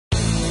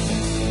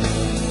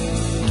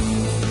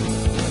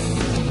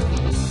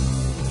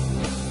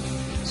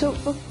So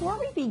before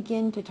we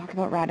begin to talk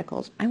about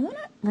radicals, I want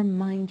to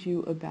remind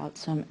you about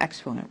some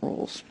exponent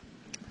rules.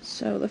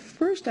 So the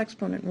first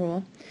exponent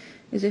rule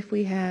is if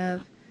we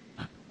have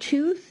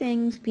two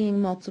things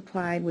being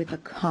multiplied with a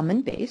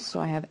common base, so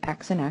I have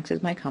x and x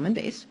as my common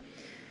base,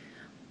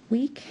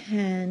 we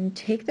can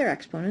take their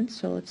exponents,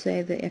 so let's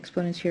say the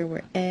exponents here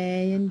were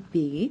a and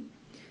b,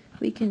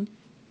 we can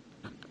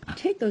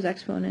take those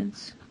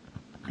exponents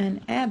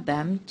and add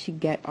them to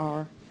get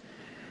our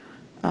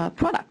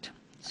product.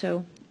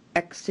 So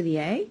x to the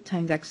a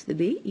times x to the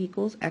b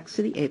equals x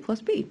to the a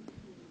plus b.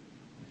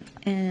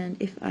 And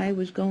if I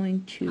was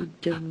going to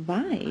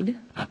divide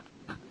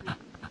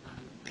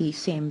the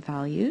same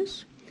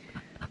values,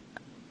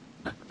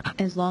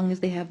 as long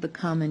as they have the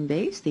common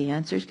base, the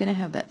answer is going to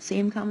have that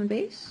same common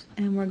base,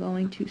 and we're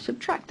going to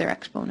subtract their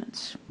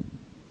exponents.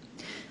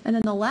 And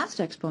then the last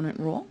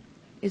exponent rule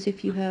is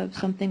if you have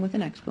something with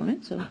an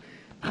exponent, so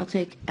I'll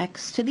take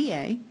x to the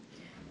a,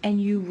 and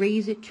you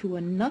raise it to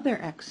another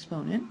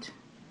exponent,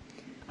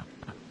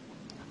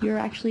 you're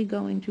actually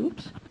going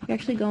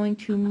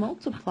to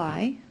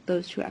multiply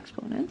those two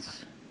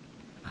exponents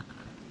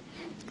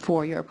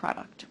for your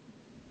product.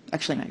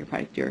 Actually, not your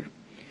product, your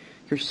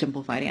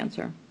simplified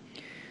answer.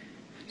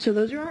 So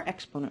those are our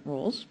exponent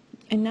rules.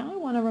 And now I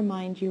want to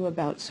remind you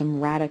about some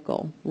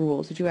radical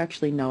rules that you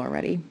actually know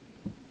already.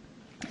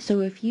 So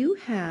if you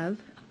have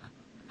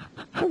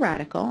a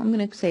radical, I'm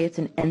going to say it's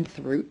an nth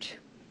root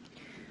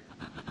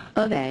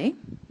of a,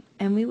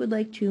 and we would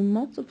like to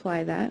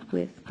multiply that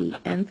with the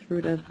nth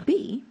root of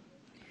b,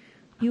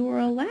 you are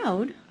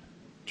allowed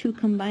to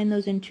combine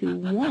those into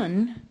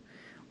one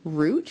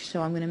root,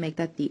 so I'm going to make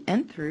that the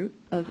nth root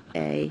of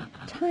a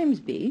times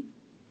b,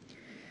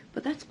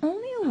 but that's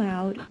only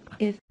allowed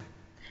if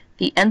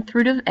the nth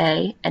root of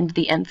a and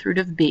the nth root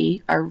of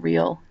b are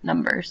real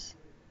numbers.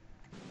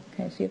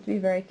 Okay, so you have to be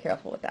very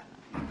careful with that.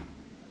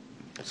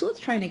 So let's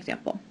try an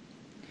example.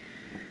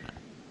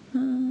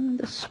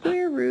 The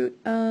square root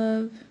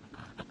of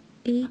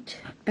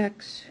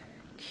 8x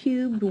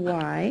cubed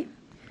y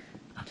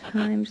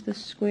times the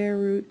square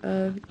root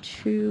of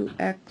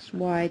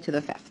 2xy to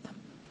the fifth.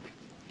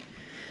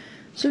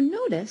 So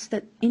notice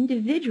that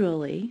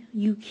individually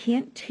you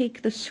can't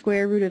take the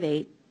square root of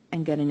 8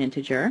 and get an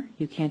integer.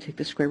 You can't take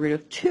the square root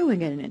of 2 and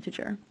get an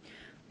integer.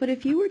 But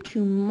if you were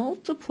to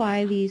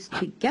multiply these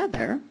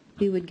together,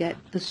 we would get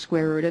the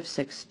square root of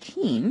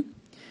 16,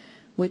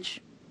 which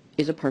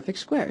is a perfect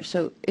square.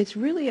 So it's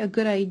really a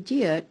good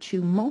idea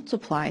to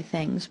multiply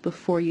things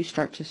before you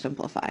start to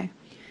simplify.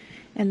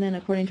 And then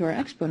according to our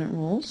exponent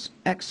rules,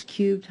 x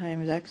cubed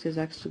times x is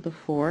x to the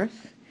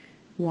fourth,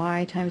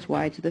 y times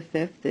y to the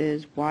fifth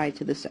is y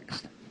to the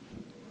sixth.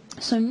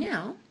 So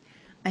now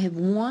I have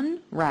one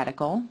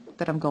radical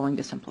that I'm going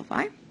to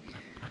simplify,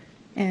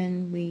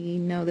 and we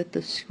know that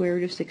the square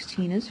root of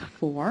 16 is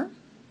 4.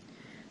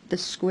 The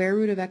square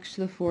root of x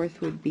to the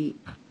fourth would be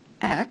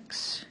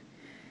x,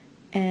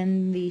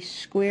 and the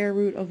square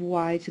root of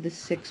y to the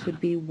sixth would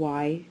be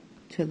y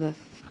to the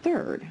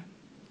third.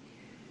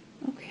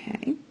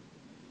 Okay,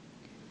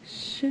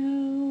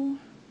 so,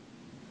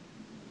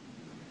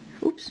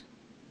 oops,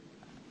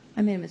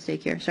 I made a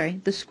mistake here,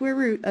 sorry. The square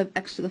root of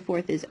x to the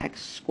fourth is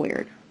x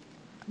squared.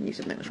 I knew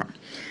something was wrong.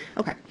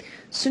 Okay,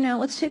 so now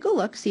let's take a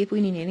look, see if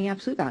we need any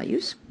absolute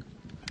values.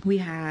 We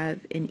have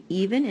an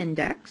even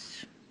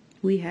index.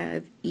 We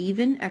have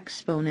even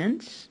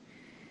exponents.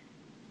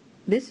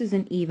 This is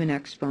an even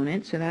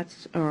exponent, so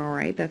that's all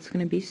right. That's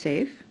going to be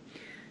safe.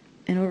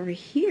 And over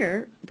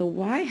here, the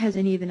y has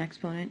an even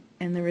exponent,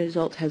 and the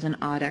result has an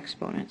odd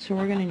exponent. So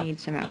we're going to need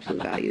some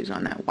absolute values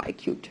on that y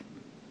cubed.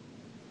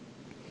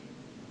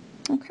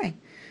 Okay,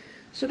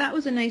 so that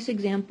was a nice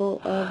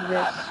example of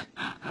this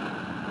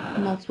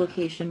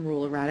multiplication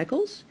rule of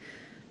radicals.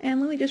 And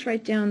let me just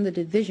write down the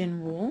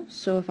division rule.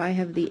 So if I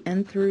have the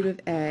nth root of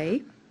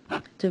a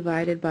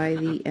divided by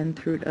the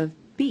nth root of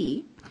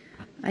b,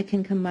 I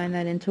can combine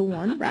that into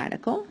one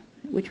radical,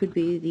 which would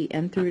be the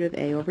nth root of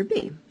a over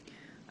b.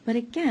 But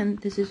again,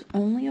 this is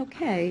only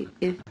okay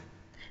if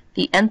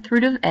the nth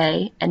root of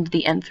a and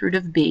the nth root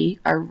of b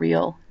are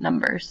real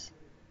numbers.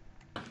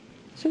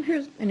 So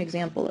here's an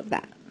example of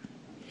that.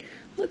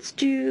 Let's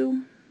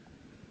do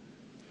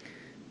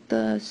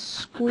the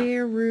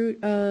square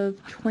root of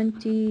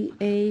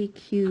 20a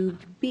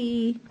cubed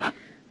b.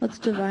 Let's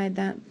divide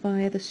that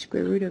by the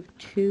square root of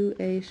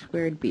 2a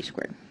squared b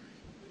squared.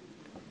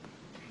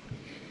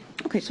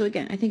 Okay, so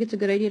again, I think it's a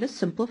good idea to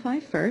simplify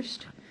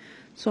first.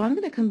 So I'm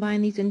going to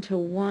combine these into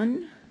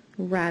one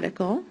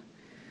radical.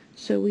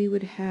 So we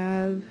would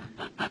have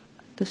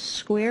the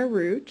square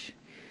root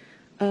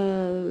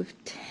of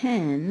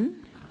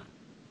 10,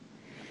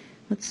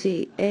 let's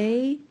see,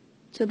 a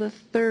to the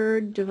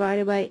third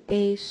divided by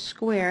a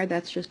squared,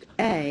 that's just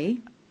a,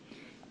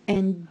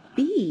 and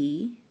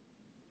b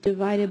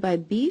divided by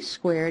b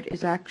squared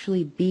is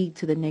actually b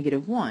to the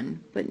negative 1,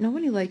 but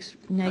nobody likes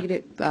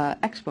negative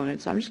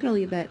exponents, so I'm just going to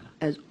leave that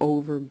as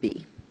over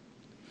b.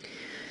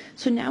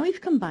 So now we've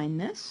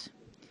combined this,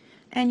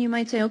 and you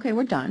might say, okay,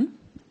 we're done.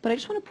 But I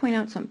just want to point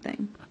out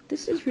something.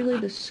 This is really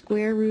the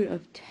square root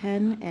of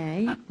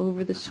 10a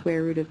over the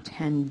square root of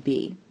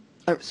 10b,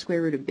 or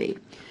square root of b.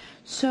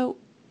 So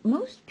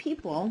most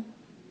people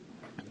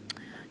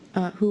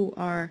who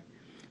are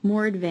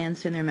more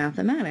advanced in their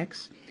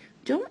mathematics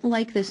don't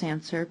like this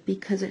answer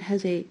because it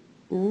has a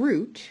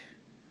root,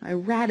 a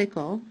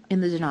radical,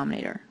 in the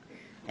denominator.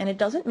 And it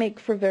doesn't make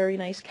for very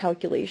nice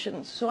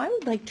calculations. So I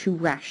would like to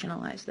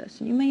rationalize this.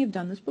 And you may have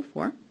done this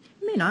before,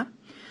 you may not.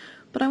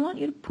 But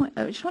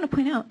I just want to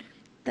point out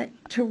that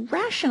to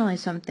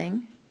rationalize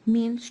something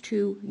means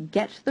to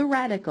get the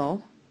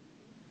radical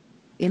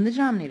in the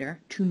denominator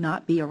to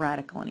not be a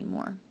radical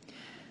anymore.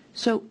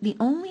 So the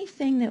only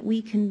thing that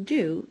we can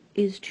do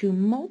is to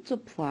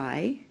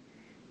multiply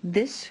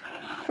this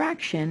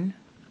fraction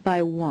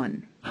by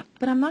 1.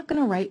 But I'm not going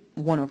to write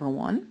 1 over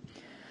 1.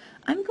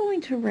 I'm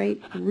going to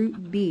write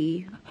root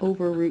b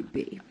over root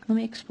b. Let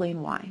me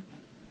explain why.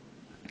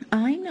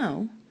 I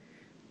know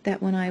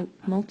that when I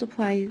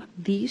multiply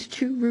these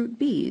two root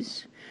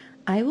b's,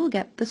 I will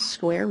get the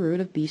square root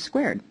of b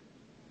squared,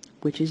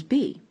 which is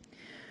b.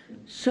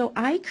 So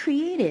I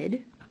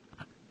created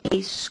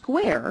a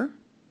square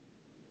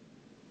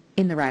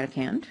in the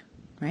radicand,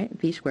 right,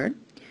 b squared,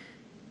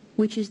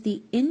 which is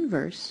the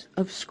inverse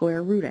of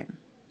square rooting.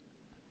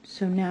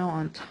 So now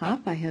on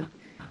top I have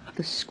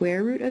the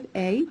square root of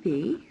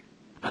ab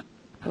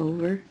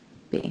over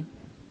b.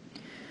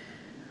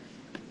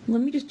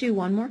 Let me just do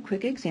one more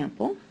quick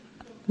example.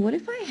 What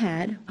if I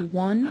had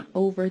 1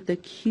 over the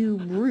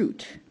cube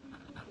root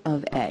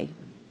of a,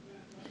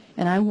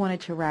 and I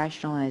wanted to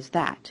rationalize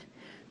that?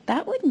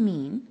 That would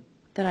mean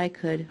that I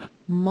could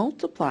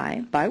multiply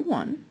by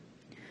 1,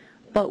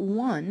 but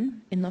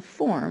 1 in the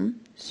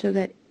form so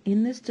that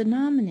in this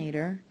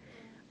denominator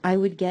I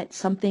would get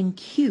something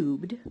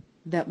cubed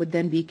that would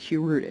then be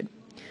cube rooted.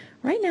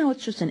 Right now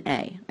it's just an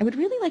a. I would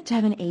really like to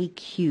have an a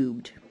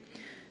cubed.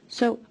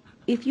 So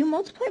if you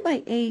multiply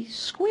by a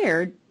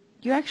squared,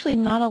 you're actually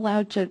not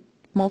allowed to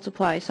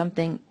multiply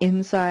something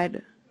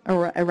inside a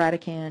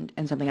radicand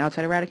and something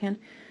outside a radicand.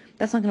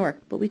 That's not going to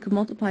work. But we could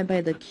multiply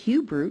by the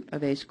cube root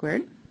of a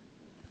squared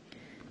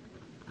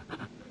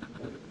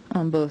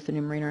on both the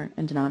numerator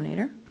and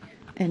denominator.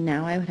 And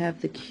now I would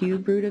have the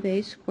cube root of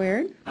a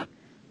squared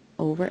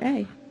over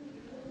a.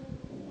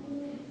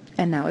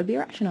 And now it would be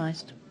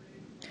rationalized.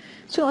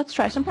 So let's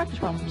try some practice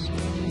problems.